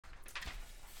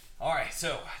All right,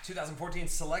 so 2014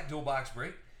 Select Dual Box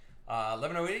Break.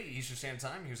 11:08 Eastern Standard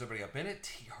Time. Here's everybody up in it.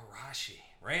 T. Harashi,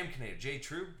 Ram Canada, J.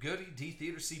 True, Goody, D.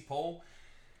 Theater, C. Pole,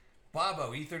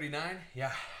 Bobo, E39.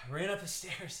 Yeah, ran up the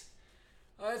stairs.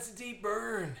 Oh, it's a deep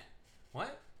burn.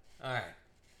 What? All right.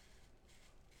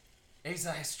 Ace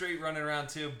Eye straight running around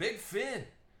too. Big Finn.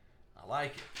 I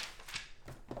like it.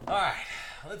 All right,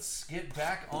 let's get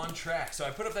back on track. So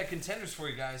I put up that contenders for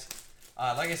you guys.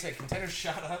 Like I said, contenders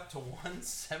shot up to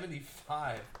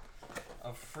 175 a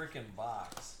freaking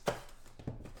box.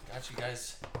 Got you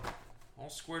guys all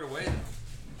squared away though.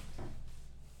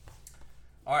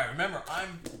 All right, remember,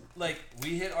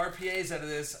 we hit RPAs out of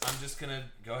this. I'm just going to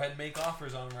go ahead and make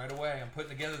offers on them right away. I'm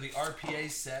putting together the RPA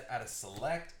set out of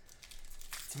Select.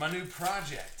 It's my new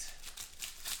project.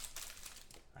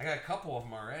 I got a couple of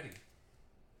them already.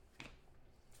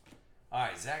 All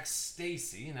right, Zach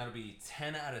Stacy, and that'll be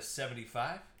 10 out of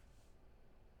 75.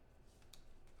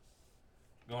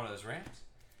 Going to those Rams.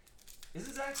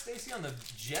 Isn't Zach Stacy on the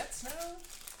Jets now?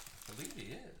 I believe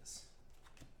he is.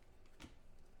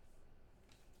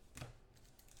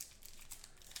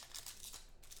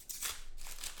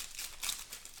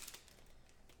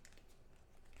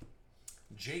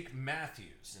 Jake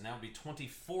Matthews, and that'll be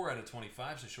 24 out of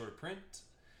 25, so short of print.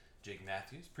 Jake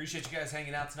Matthews. Appreciate you guys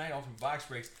hanging out tonight. Ultimate Box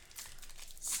Breaks.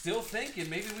 Still thinking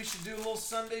maybe we should do a little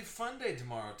Sunday Fun Day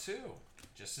tomorrow too,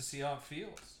 just to see how it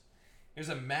feels. Here's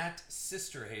a Matt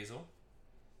Sister Hazel,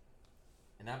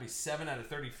 and that'll be 7 out of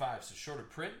 35, so short of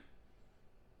print.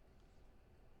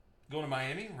 Going to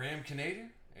Miami, Ram Canadian.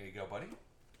 There you go, buddy.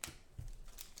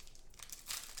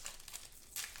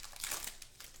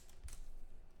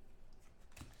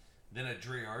 Then a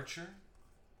Dre Archer.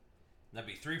 That'd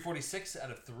be 346 out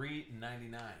of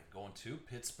 399. Going to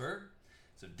Pittsburgh.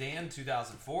 So Dan,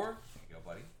 2004. There you go,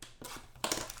 buddy.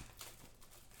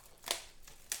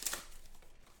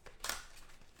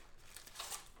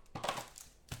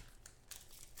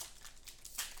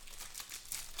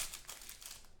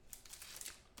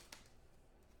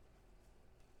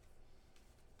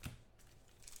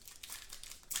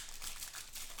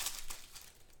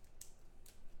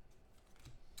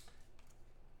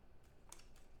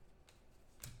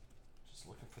 Just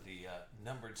looking for the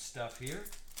numbered stuff here.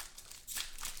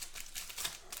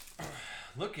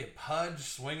 Look at Pudge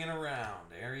swinging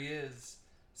around. There he is.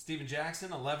 Steven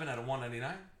Jackson, 11 out of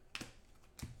 199.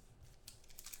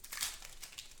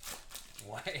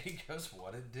 Goes,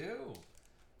 what it do?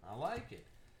 I like it.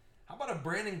 How about a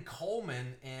Brandon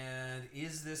Coleman? And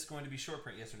is this going to be short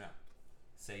print? Yes or no?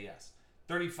 Say yes.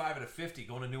 35 out of 50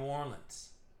 going to New Orleans.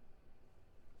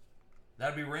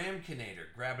 That'd be Ram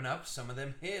Canator grabbing up some of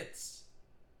them hits.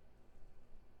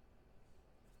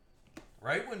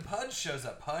 Right when Pudge shows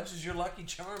up. Pudge is your lucky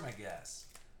charm, I guess.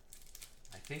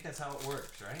 I think that's how it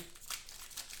works, right?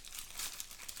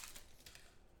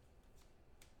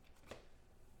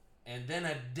 And then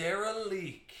a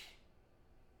Derelique.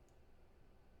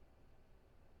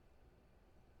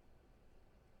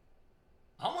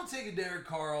 I'm going to take a Derek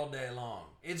Carr all day long.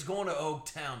 It's going to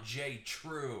Oaktown, J.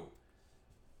 True.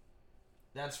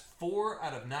 That's 4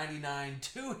 out of 99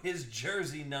 to his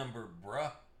jersey number,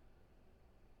 bruh.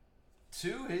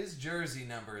 To his jersey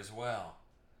number as well.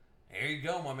 There you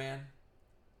go, my man.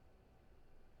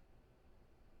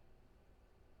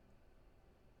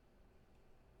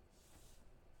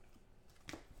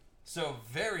 So,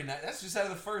 very nice. That's just out of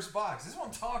the first box. This is what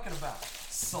I'm talking about.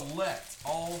 Select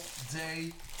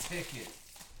all-day ticket.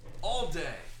 All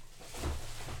day.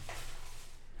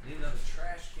 Need another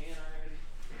trash can already.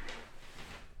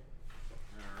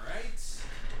 All right.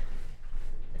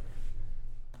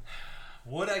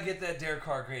 Would I get that Derek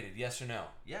Carr graded? Yes or no?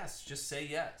 Yes. Just say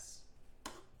yes.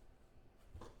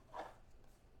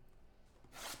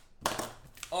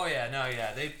 Oh yeah, no,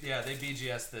 yeah, they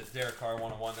BGS the Derek Carr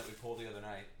 101 that we pulled the other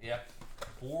night. Yep,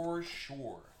 for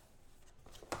sure.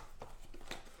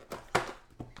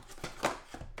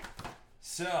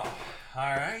 So,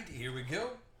 all right, here we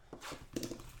go.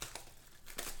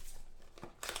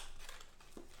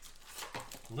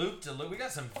 Loop to loop. We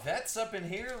got some vets up in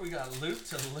here. We got loop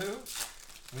to loop.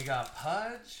 We got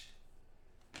Pudge.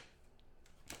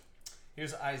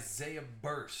 Here's Isaiah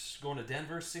Burst going to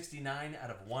Denver, 69 out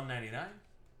of 199.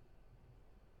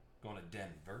 Going to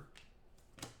Denver.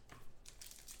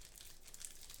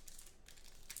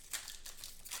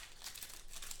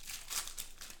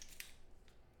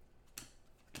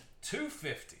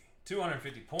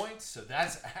 $250 points. So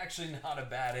that's actually not a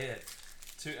bad hit.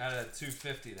 2 out of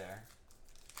 250 there.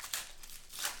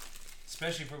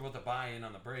 Especially for what the buy-in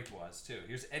on the break was, too.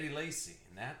 Here's Eddie Lacy,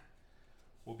 and that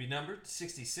will be numbered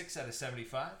 66 out of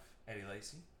 75. Eddie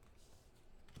Lacy.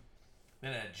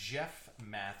 Then a Jeff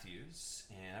Matthews,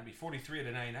 and that'd be 43 out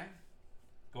of 99.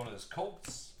 Going to those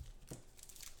Colts.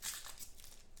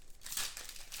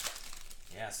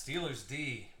 Yeah, Steelers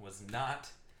D was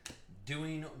not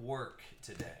doing work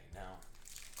today. No.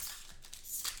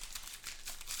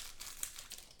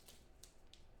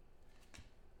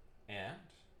 And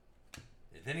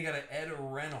then you got an Ed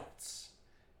Reynolds.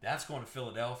 That's going to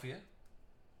Philadelphia.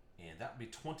 And that would be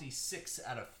 26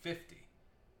 out of 50.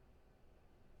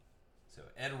 So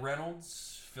Ed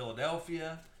Reynolds,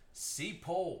 Philadelphia,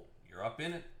 C-Pole. You're up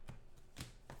in it.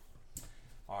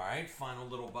 All right, final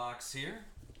little box here.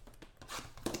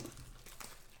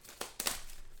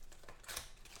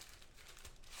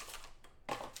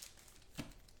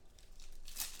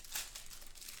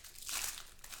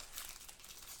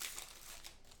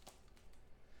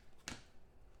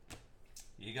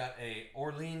 You got a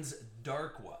Orleans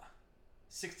Darkwa.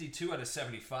 62 out of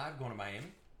 75 going to Miami.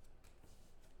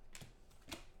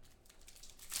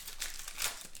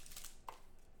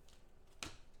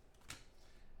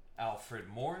 Alfred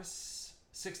Morris,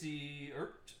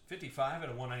 55 out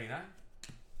of 199.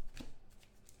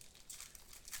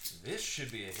 This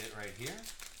should be a hit right here.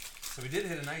 So we did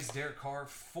hit a nice Derek Carr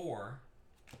 4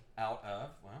 out of,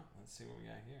 well, let's see what we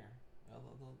got here.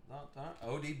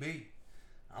 ODB.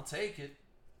 I'll take it.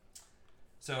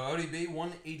 So ODB,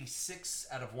 186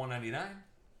 out of 199.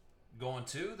 Going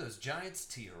to those Giants,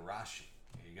 Tirashi.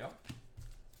 Here you go.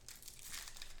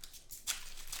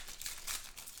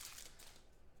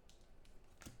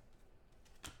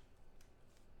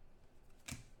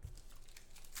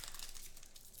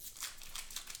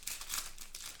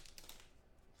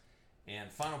 And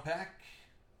final pack,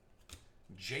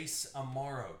 Jace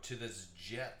Amaro to the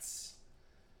Jets.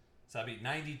 So that'd be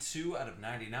 92 out of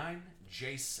 99,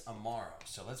 Jace Amaro.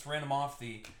 So let's random off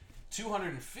the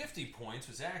 250 points,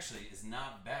 which actually is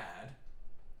not bad.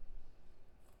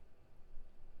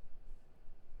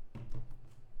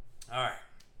 All right.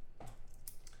 Let's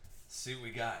see what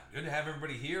we got. Good to have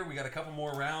everybody here. We got a couple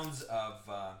more rounds of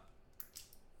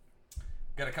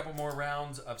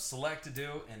select to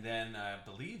do, and then I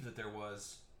believe that there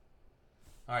was.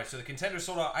 All right, so the contenders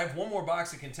sold out. I have one more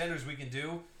box of contenders we can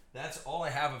do. That's all I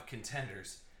have of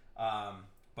contenders.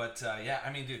 Yeah,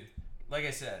 I mean, dude, like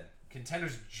I said,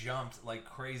 contenders jumped like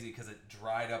crazy because it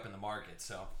dried up in the market.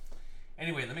 So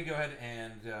anyway, let me go ahead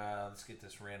and let's get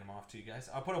this random off to you guys.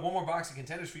 I'll put up one more box of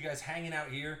contenders for you guys hanging out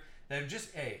here. That are just,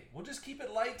 we'll just keep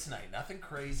it light tonight. Nothing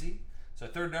crazy. So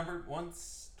third number,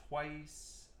 once,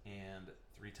 twice, and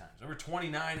 3 times. Number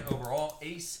 29 overall,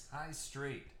 ace high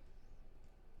straight.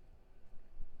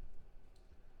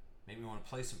 Maybe you want to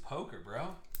play some poker, bro.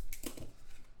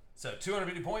 So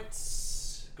 250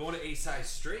 points. Going to ace high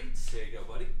straight. There you go,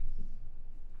 buddy.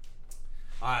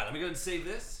 All right, let me go ahead and save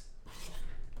this.